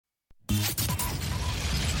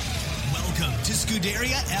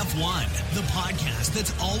Scuderia F1, the podcast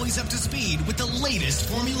that's always up to speed with the latest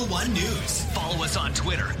Formula One news. Follow us on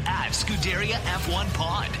Twitter at Scuderia F1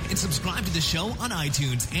 Pod and subscribe to the show on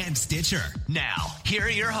iTunes and Stitcher. Now, here are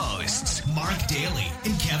your hosts, Mark Daly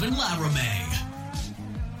and Kevin Laramie.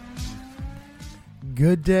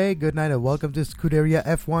 Good day, good night, and welcome to Scuderia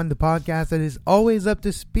F1, the podcast that is always up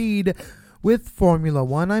to speed with Formula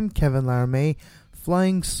One. I'm Kevin Laramie,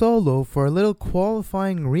 flying solo for a little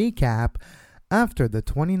qualifying recap after the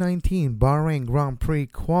 2019 Bahrain Grand Prix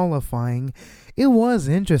qualifying. It was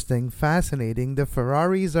interesting, fascinating. The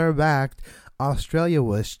Ferraris are back. Australia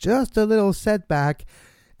was just a little setback,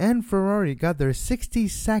 and Ferrari got their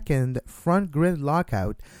 60-second front grid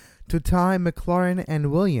lockout to tie McLaren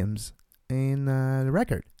and Williams in the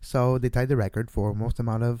record. So they tied the record for most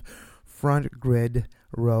amount of front grid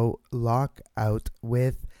row lockout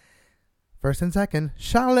with first and second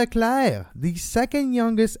Charles Leclerc, the second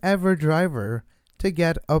youngest ever driver to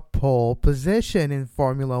get a pole position in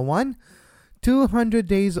Formula One, 200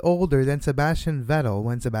 days older than Sebastian Vettel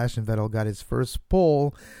when Sebastian Vettel got his first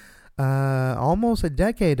pole almost a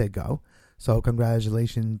decade ago. So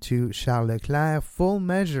congratulations to Charles Leclerc. Full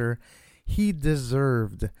measure, he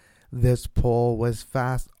deserved this pole. Was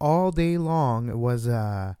fast all day long. It was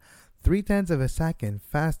 0.3 of a second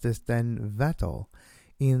fastest than Vettel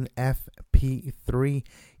in FP3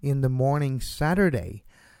 in the morning Saturday,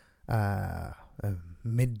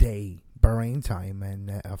 midday Bahrain time,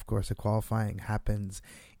 and of course the qualifying happens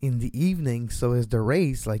in the evening. So is the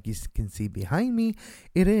race, like you can see behind me.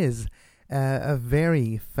 It is a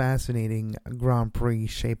very fascinating Grand Prix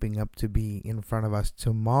shaping up to be in front of us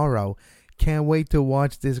tomorrow. Can't wait to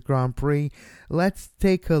watch this Grand Prix. Let's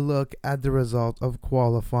take a look at the result of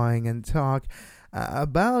qualifying and talk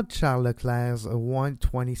about Charles Leclerc's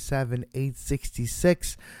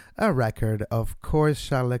 1:27.866, a record. Of course,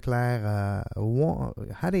 Charles Leclerc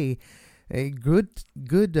had a good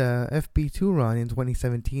FP2 run in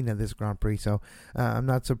 2017 at this Grand Prix, so I'm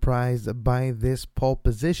not surprised by this pole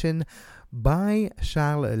position by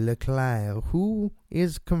Charles Leclerc, who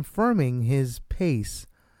is confirming his pace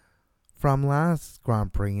from last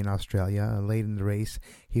Grand Prix in Australia. Late in the race,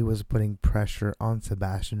 he was putting pressure on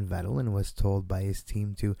Sebastian Vettel and was told by his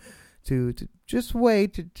team to just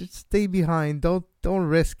wait, to just stay behind. Don't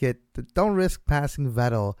risk it. Don't risk passing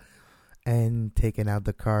Vettel and taking out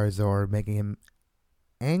the cars or making him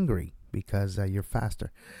angry because you're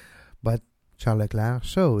faster. But Charles Leclerc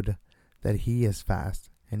showed that he is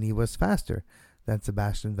fast, and he was faster than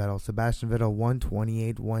Sebastian Vettel. Sebastian Vettel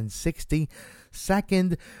 1:28.160.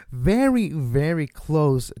 Second, very, very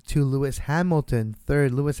close to Lewis Hamilton.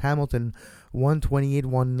 Third, Lewis Hamilton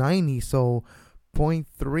 1:28.190. So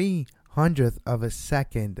 0.3 hundredth of a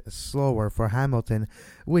second slower for Hamilton,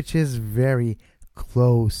 which is very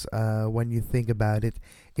close when you think about it.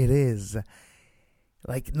 It is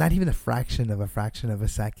like not even a fraction of a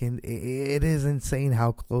second. It is insane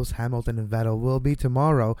how close Hamilton and Vettel will be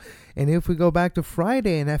tomorrow. And if we go back to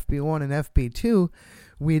Friday in FP1 and FP2,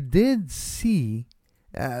 we did see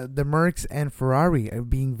the Mercs and Ferrari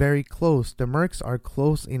being very close. The Mercs are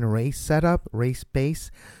close in race setup, race pace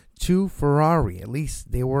to Ferrari. At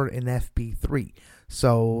least they were in FP3.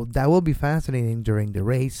 So that will be fascinating during the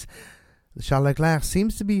race. Charles Leclerc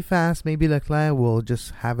seems to be fast. Maybe Leclerc will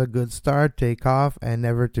just have a good start, take off, and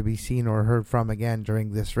never to be seen or heard from again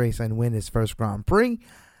during this race and win his first Grand Prix.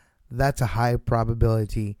 That's a high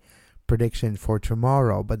probability prediction for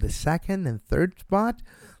tomorrow. But the second and third spot,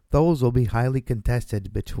 those will be highly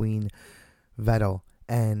contested between Vettel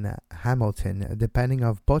and Hamilton, depending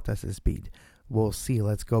on Bottas' speed. We'll see.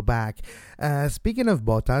 Let's go back. Speaking of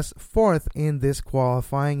Bottas, fourth in this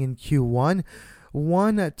qualifying in Q1.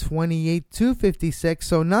 1:28.256,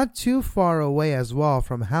 so not too far away as well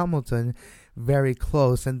from Hamilton, very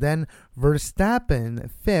close. And then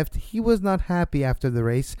Verstappen, fifth. He was not happy after the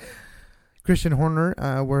race. Christian Horner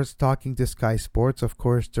was talking to Sky Sports, of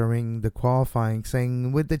course, during the qualifying,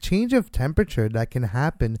 saying with the change of temperature that can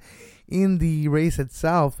happen in the race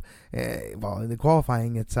itself, in the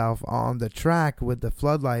qualifying itself on the track with the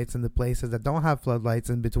floodlights and the places that don't have floodlights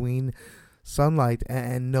in between sunlight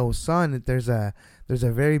and no sun, there's a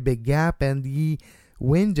very big gap, and the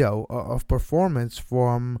window of performance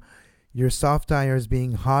from your soft tires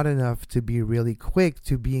being hot enough to be really quick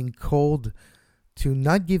to being cold to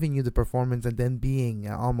not giving you the performance and then being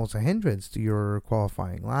almost a hindrance to your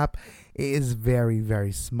qualifying lap is very,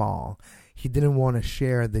 very small. He didn't want to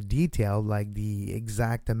share the detail, like the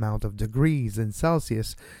exact amount of degrees in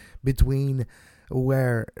Celsius between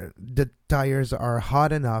where the tires are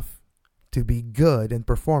hot enough to be good and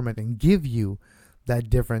performant and give you that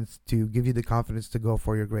difference, to give you the confidence to go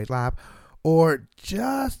for your great lap, or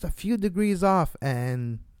just a few degrees off,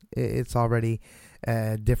 and it's already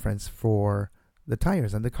a difference for the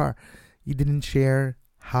tires on the car. You didn't share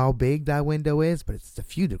how big that window is, but it's a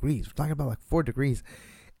few degrees. We're talking about like 4 degrees.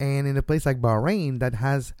 And in a place like Bahrain that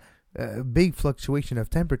has a big fluctuation of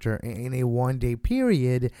temperature in a one-day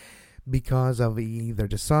period because of either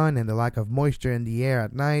the sun and the lack of moisture in the air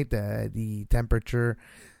at night, the temperature,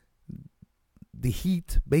 the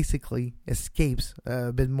heat basically escapes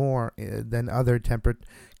a bit more than other temperate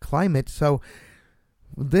climates. So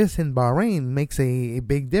this in Bahrain makes a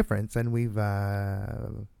big difference. And we've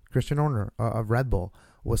Christian Horner of Red Bull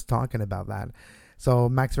was talking about that. So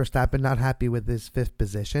Max Verstappen not happy with his 5th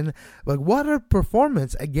position. But what a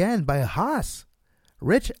performance again by Haas.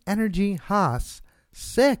 Rich Energy Haas,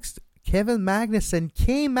 6th. Kevin Magnussen,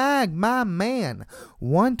 K-Mag, my man,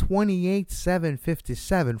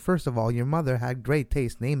 128.757. First of all, your mother had great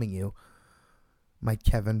taste naming you, my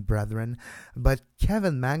Kevin brethren. But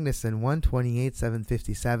Kevin Magnussen,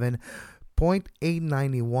 128.757.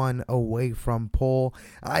 0.891 away from pole.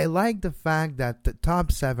 I like the fact that the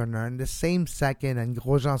top 7 are in the same second and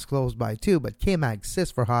Grosjean's close by 2, but K-Mag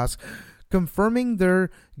 6th for Haas, confirming their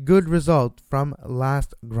good result from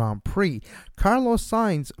last Grand Prix. Carlos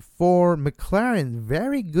Sainz for McLaren,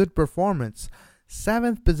 very good performance,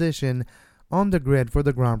 7th position on the grid for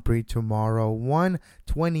the Grand Prix tomorrow,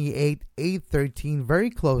 128.813, very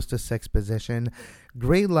close to 6th position.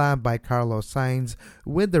 Great lap by Carlos Sainz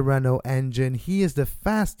with the Renault engine. He is the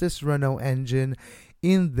fastest Renault engine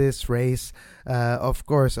in this race. Of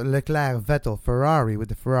course, Leclerc, Vettel, Ferrari with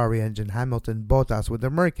the Ferrari engine, Hamilton, Bottas with the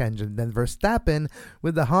Merc engine, then Verstappen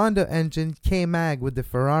with the Honda engine, K-Mag with the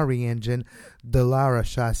Ferrari engine, Dallara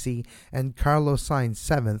chassis, and Carlos Sainz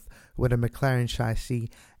 7th with a McLaren chassis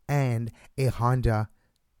and a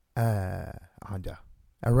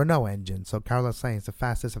a Renault engine. So Carlos Sainz, the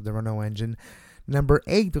fastest of the Renault engine. Number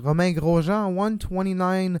 8, Romain Grosjean,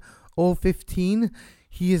 129.015.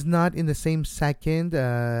 He is not in the same second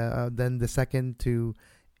than the second to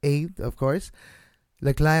 8th, of course.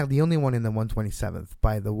 Leclerc, the only one in the 127th,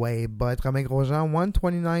 by the way. But Romain Grosjean,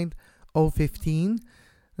 129.015.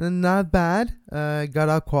 Not bad. Got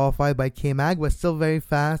out qualified by K-Mag, was still very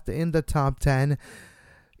fast in the top 10.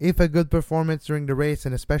 If a good performance during the race,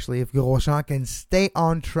 and especially if Grosjean can stay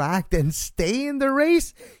on track and stay in the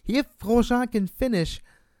race, if Grosjean can finish,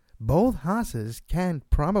 both Haas's can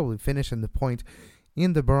probably finish in the point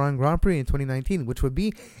in the Bahrain Grand Prix in 2019, which would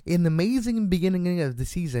be an amazing beginning of the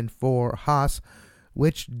season for Haas,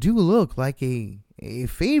 which do look like a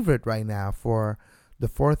favorite right now for the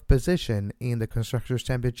 4th position in the Constructors'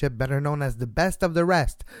 Championship, better known as the best of the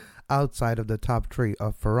rest, outside of the top 3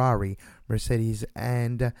 of Ferrari, Mercedes,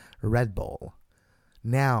 and Red Bull.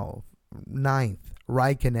 Now, 9th,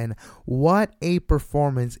 Raikkonen. What a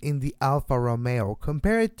performance in the Alfa Romeo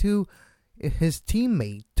compared to his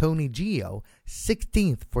teammate, Tony Gio.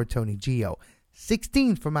 16th for Tony Gio.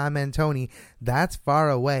 16th for my man Tony. That's far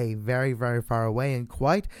away, very, very far away, and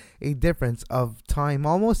quite a difference of time,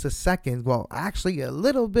 almost a second, well, actually a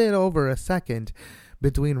little bit over a second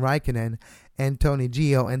between Raikkonen and Tony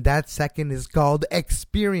Gio, and that second is called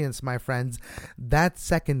experience, my friends. That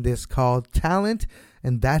second is called talent,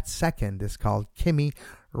 and that second is called Kimi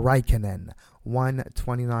Raikkonen.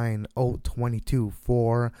 129.022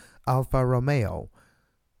 for Alfa Romeo.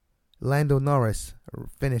 Lando Norris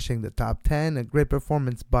finishing the top 10. A great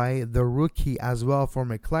performance by the rookie as well for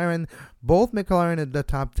McLaren. Both McLaren at the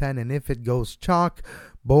top 10, and if it goes chalk,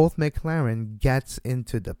 both McLaren gets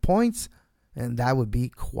into the points, and that would be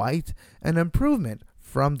quite an improvement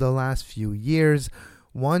from the last few years.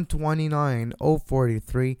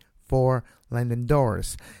 129.043 for Lando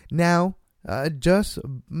Norris. Now, just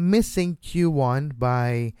missing Q1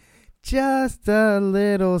 by just a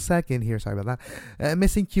little second here. Sorry about that.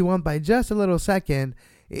 Missing Q1 by just a little second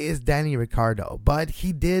is Danny Ricciardo, but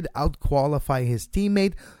he did outqualify his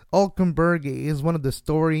teammate. Hülkenberg is one of the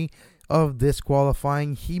story of this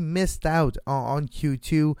qualifying. He missed out on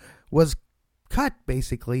Q2, was cut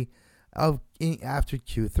basically after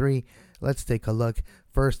Q3. Let's take a look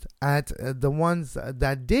first at the ones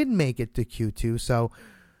that did make it to Q2. So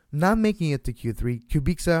not making it to Q3,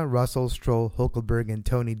 Kubica, Russell, Stroll, Hülkenberg, and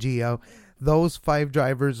Tony Gio. Those 5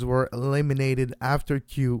 drivers were eliminated after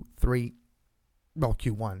Q3. Well,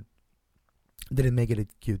 Q1. Didn't make it to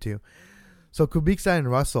Q2. So Kubica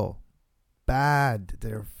and Russell, bad.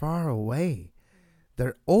 They're far away.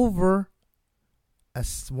 They're over a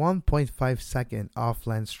 1.5 second off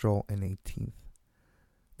Lance Stroll in 18th.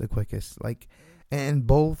 The quickest. And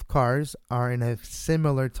both cars are in a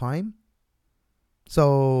similar time.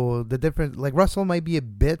 So the difference, Russell might be a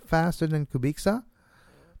bit faster than Kubica,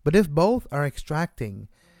 But if both are extracting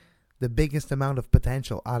the biggest amount of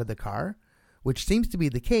potential out of the car, which seems to be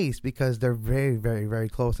the case because they're very, very, very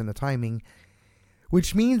close in the timing,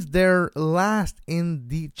 which means they're last in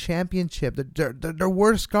the championship. They're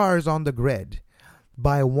worst cars on the grid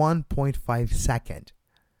by 1.5 seconds,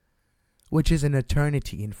 which is an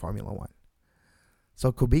eternity in Formula One.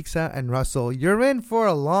 So Kubica and Russell, you're in for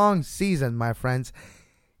a long season, my friends.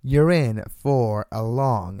 You're in for a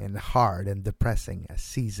long and hard and depressing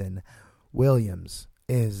season. Williams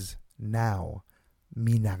is now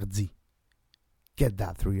Minardi. Get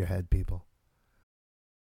that through your head, people.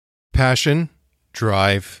 Passion,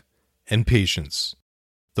 drive, and patience.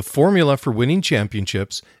 The formula for winning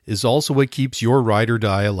championships is also what keeps your ride or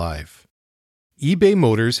die alive. eBay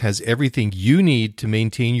Motors has everything you need to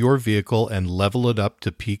maintain your vehicle and level it up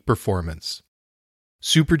to peak performance.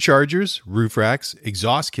 Superchargers, roof racks,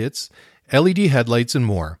 exhaust kits, LED headlights, and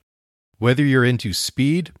more. Whether you're into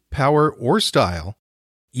speed, power, or style,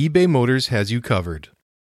 eBay Motors has you covered.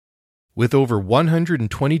 With over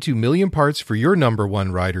 122 million parts for your number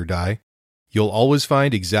one ride or die, you'll always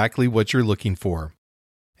find exactly what you're looking for.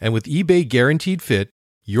 And with eBay Guaranteed Fit,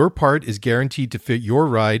 your part is guaranteed to fit your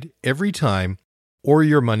ride every time or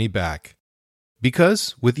your money back.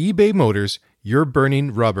 Because with eBay Motors, you're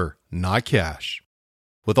burning rubber, not cash.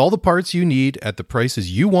 With all the parts you need at the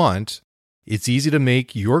prices you want, it's easy to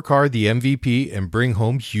make your car the MVP and bring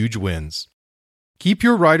home huge wins. Keep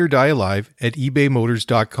your ride or die alive at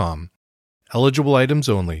ebaymotors.com. Eligible items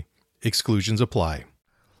only. Exclusions apply.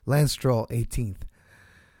 Lance Stroll, 18th.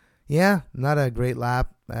 Yeah, not a great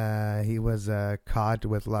lap. He was caught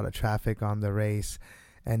with a lot of traffic on the race,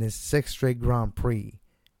 and his 6th straight Grand Prix,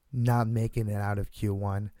 not making it out of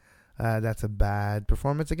Q1. That's a bad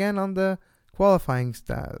performance again on the qualifying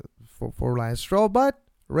for Lance Stroll, but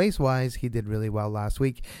race-wise, he did really well last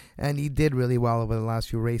week, and he did really well over the last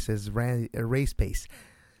few races, ran a race pace.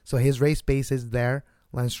 So his race pace is there.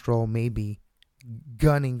 Lance Stroll may be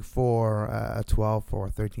gunning for a 12 or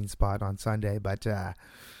 13 spot on Sunday, but I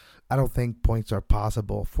don't think points are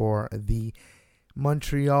possible for the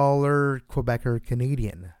Montrealer, Quebecer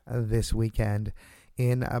Canadian this weekend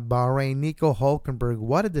in Bahrain. Nico Hülkenberg,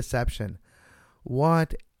 what a deception.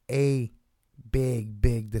 What a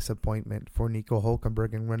big disappointment for Nico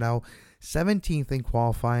Hülkenberg and Renault. 17th in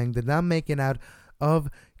qualifying, did not make it out of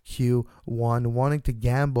Q1, wanting to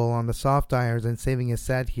gamble on the soft tires and saving a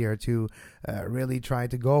set here to really try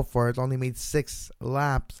to go for it. Only made 6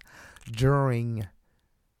 laps during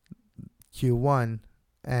Q1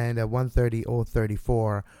 and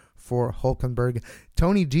 1:30.034 for Hülkenberg.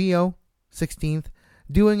 Tony Gio, 16th,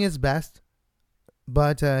 doing his best,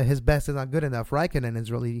 but his best is not good enough. Raikkonen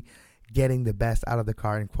is really getting the best out of the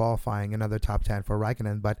car in qualifying. Another top 10 for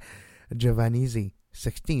Raikkonen, but Giovanizzi,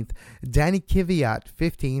 16th. Danny Kvyat,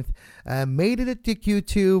 15th. Made it to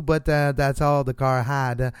Q2, but that's all the car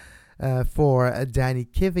had for Danny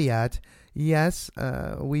Kvyat. Yes,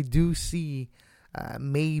 we do see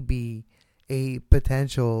maybe a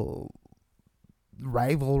potential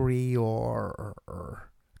rivalry or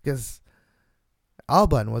because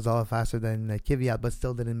Albon was a lot faster than Kvyat, but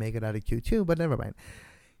still didn't make it out of Q2, but never mind.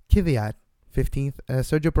 Kvyat, 15th.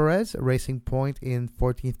 Sergio Perez, Racing Point in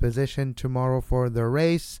 14th position tomorrow for the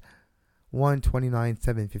race.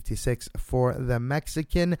 1:29.756 for the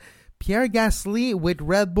Mexican. Pierre Gasly with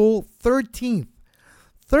Red Bull, 13th.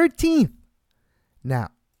 13th. Now,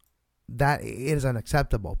 that is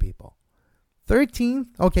unacceptable, people. 13th.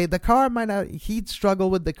 Okay, the car might not. He'd struggle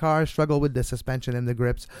with the car, struggle with the suspension and the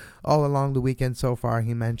grips all along the weekend so far.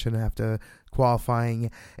 He mentioned after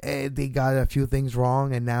qualifying, they got a few things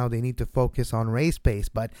wrong, and now they need to focus on race pace.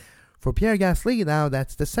 But for Pierre Gasly, now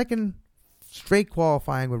that's the second straight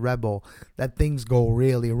qualifying with Red Bull that things go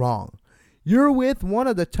really wrong. You're with one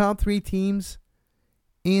of the top 3 teams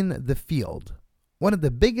in the field. One of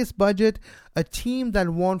the biggest budget, a team that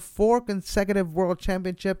won 4 consecutive world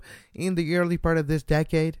championships in the early part of this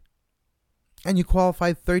decade, and you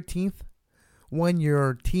qualified 13th when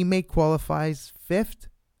your teammate qualifies 5th.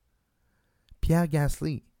 Pierre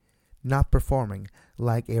Gasly not performing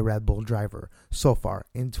like a Red Bull driver so far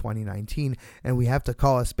in 2019, and we have to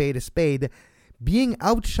call a spade, being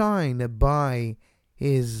outshined by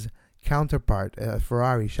his counterpart,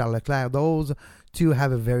 Ferrari, Charles Leclerc. Those two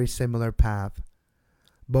have a very similar path.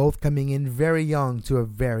 Both coming in very young to a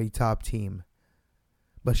very top team.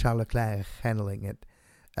 But Charles Leclerc handling it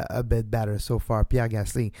a bit better so far. Pierre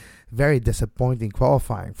Gasly, very disappointing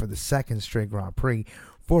qualifying for the 2nd straight Grand Prix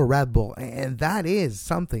for Red Bull. And that is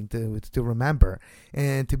something to remember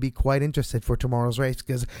and to be quite interested for tomorrow's race.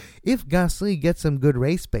 Because if Gasly gets some good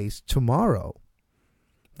race pace tomorrow,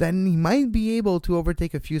 then he might be able to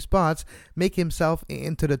overtake a few spots, make himself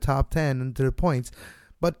into the top 10 into the points.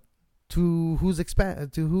 But to whose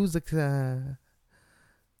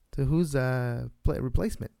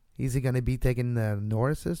replacement? Is he going to be taking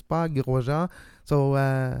Norris's spot, Grosjean? So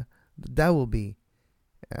that will be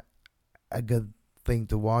a good thing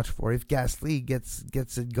to watch for. If Gasly gets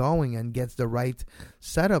it going and gets the right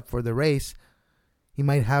setup for the race, he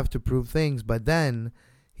might have to prove things, but then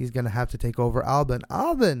he's going to have to take over Alex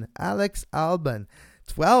Albon.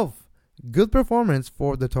 12. Good performance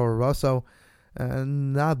for the Toro Rosso.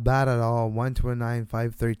 Not bad at all.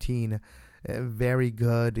 129.513. Very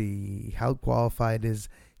good. He out-qualified his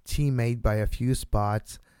teammate by a few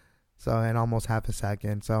spots. And almost half a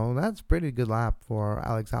second. So that's a pretty good lap for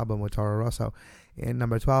Alex Albon with Toro Rosso in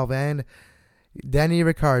number 12. And Danny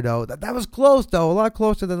Ricciardo. That was close, though. A lot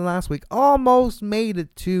closer than last week. Almost made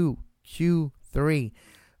it to Q3.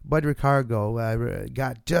 But Ricciardo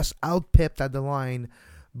got just out-pipped at the line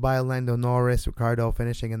by Lando Norris. Ricciardo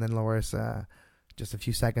finishing, and then Norris just a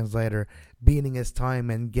few seconds later beating his time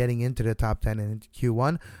and getting into the top 10 in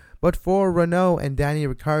Q1. But for Renault and Danny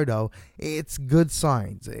Ricciardo, it's good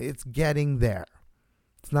signs. It's getting there.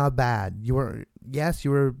 It's not bad. You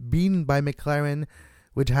were beaten by McLaren,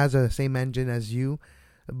 which has the same engine as you,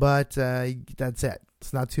 but that's it.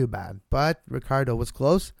 It's not too bad. But Ricciardo was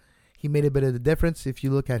close. He made a bit of the difference if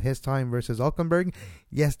you look at his time versus Hülkenberg.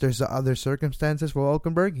 Yes, there's other circumstances for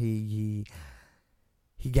Hülkenberg. He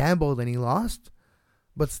gambled and he lost,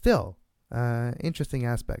 but still, interesting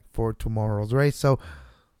aspect for tomorrow's race. So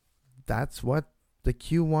that's what the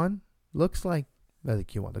Q1 looks like. The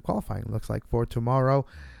qualifying looks like for tomorrow.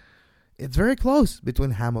 It's very close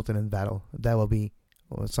between Hamilton and Vettel. That will be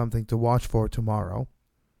something to watch for tomorrow.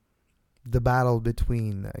 The battle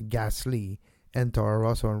between Gasly and Toro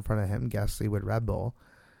Rosso in front of him. Gasly with Red Bull.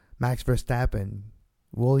 Max Verstappen,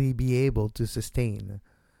 will he be able to sustain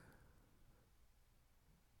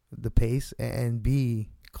the pace and be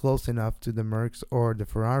close enough to the Mercs or the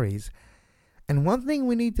Ferraris? And one thing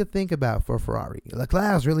we need to think about for Ferrari,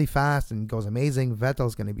 Leclerc is really fast and goes amazing.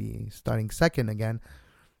 Vettel's going to be starting second again.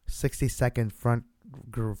 62nd front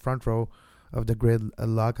row of the grid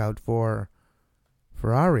lockout for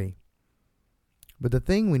Ferrari. But the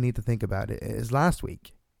thing we need to think about is last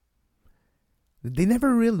week. They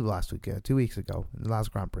never really, 2 weeks ago, in the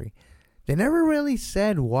last Grand Prix, they never really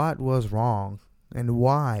said what was wrong and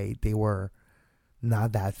why they were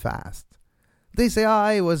not that fast. They say,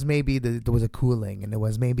 it was maybe there was a cooling, and it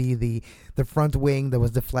was maybe the front wing that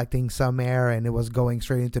was deflecting some air, and it was going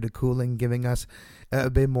straight into the cooling, giving us a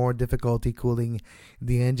bit more difficulty cooling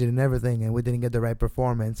the engine and everything, and we didn't get the right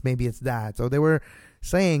performance. Maybe it's that. So they were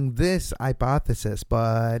saying this hypothesis,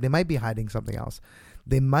 but they might be hiding something else.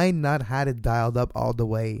 They might not have it dialed up all the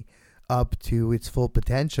way up to its full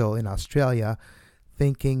potential in Australia,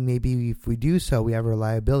 thinking maybe if we do so, we have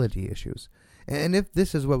reliability issues. And if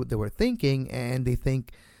this is what they were thinking, and they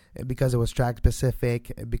think because it was track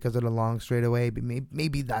specific, because of the long straightaway,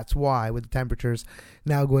 maybe that's why, with the temperatures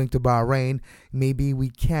now going to Bahrain, maybe we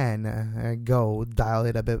can dial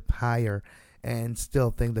it a bit higher and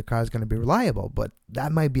still think the car is going to be reliable. But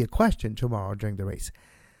that might be a question tomorrow during the race.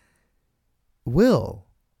 Will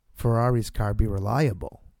Ferrari's car be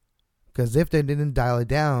reliable? Because if they didn't dial it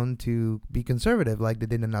down to be conservative like they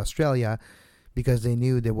did in Australia, because they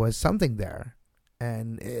knew there was something there.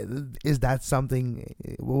 And is that something,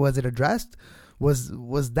 was it addressed? Was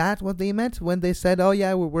that what they meant when they said, oh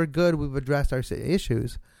yeah, we're good, we've addressed our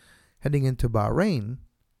issues heading into Bahrain?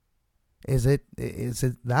 Is it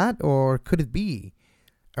that, or could it be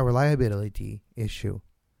a reliability issue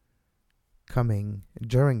coming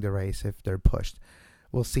during the race if they're pushed?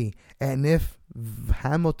 We'll see. And if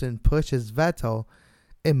Hamilton pushes Vettel,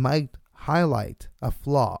 it might highlight a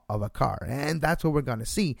flaw of a car, and that's what we're going to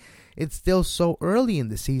see. It's still so early in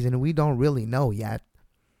the season, we don't really know yet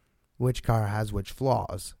which car has which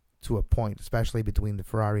flaws to a point, especially between the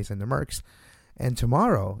Ferraris and the Mercs. And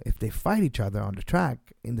tomorrow, if they fight each other on the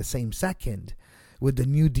track in the same second with the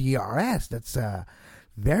new DRS, that's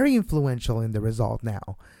very influential in the result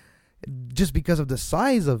now, just because of the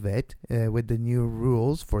size of it, with the new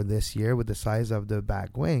rules for this year, with the size of the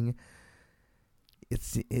back wing.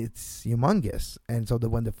 It's humongous. And so that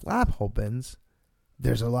when the flap opens,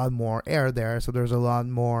 there's a lot more air there. So there's a lot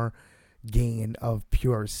more gain of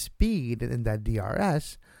pure speed in that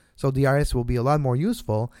DRS. So DRS will be a lot more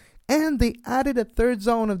useful. And they added a third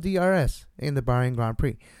zone of DRS in the Bahrain Grand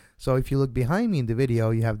Prix. So if you look behind me in the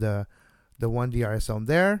video, you have the one DRS zone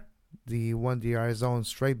there, the one DRS zone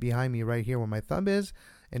straight behind me right here where my thumb is.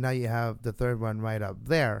 And now you have the third one right up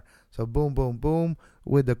there. So boom, boom, boom,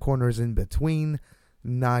 with the corners in between.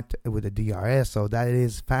 not with the DRS. So that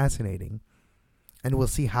is fascinating. And we'll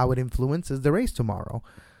see how it influences the race tomorrow.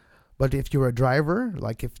 But if you're a driver,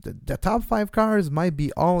 like if the top 5 cars might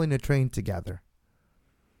be all in a train together,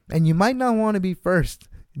 and you might not want to be first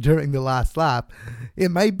during the last lap, it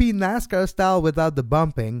might be NASCAR style without the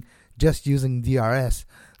bumping, just using DRS.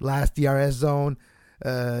 Last DRS zone,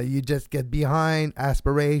 you just get behind,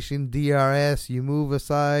 aspiration, DRS, you move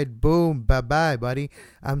aside, boom, bye-bye, buddy.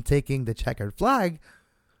 I'm taking the checkered flag.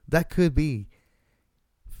 That could be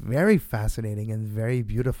very fascinating and very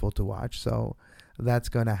beautiful to watch. So that's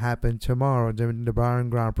going to happen tomorrow during the Bahrain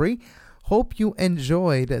Grand Prix. Hope you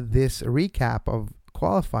enjoyed this recap of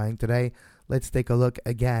qualifying today. Let's take a look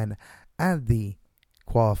again at the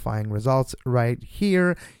qualifying results right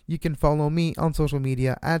here. You can follow me on social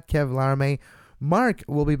media at Kev Larme. Mark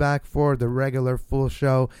will be back for the regular full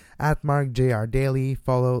show at MarkJRDaily.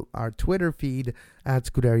 Follow our Twitter feed at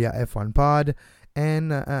Scuderia F1 Pod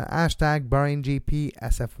and hashtag BahrainGP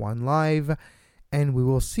SF1 Live. And we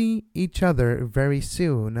will see each other very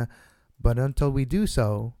soon. But until we do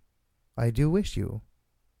so, I do wish you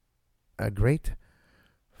a great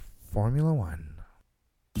Formula One.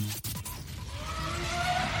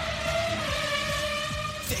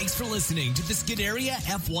 Thanks for listening to the Scuderia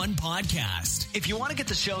F1 podcast. If you want to get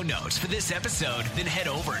the show notes for this episode, then head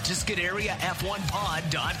over to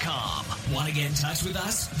ScuderiaF1pod.com. Want to get in touch with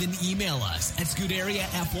us? Then email us at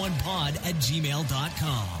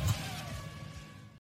ScuderiaF1pod@gmail.com.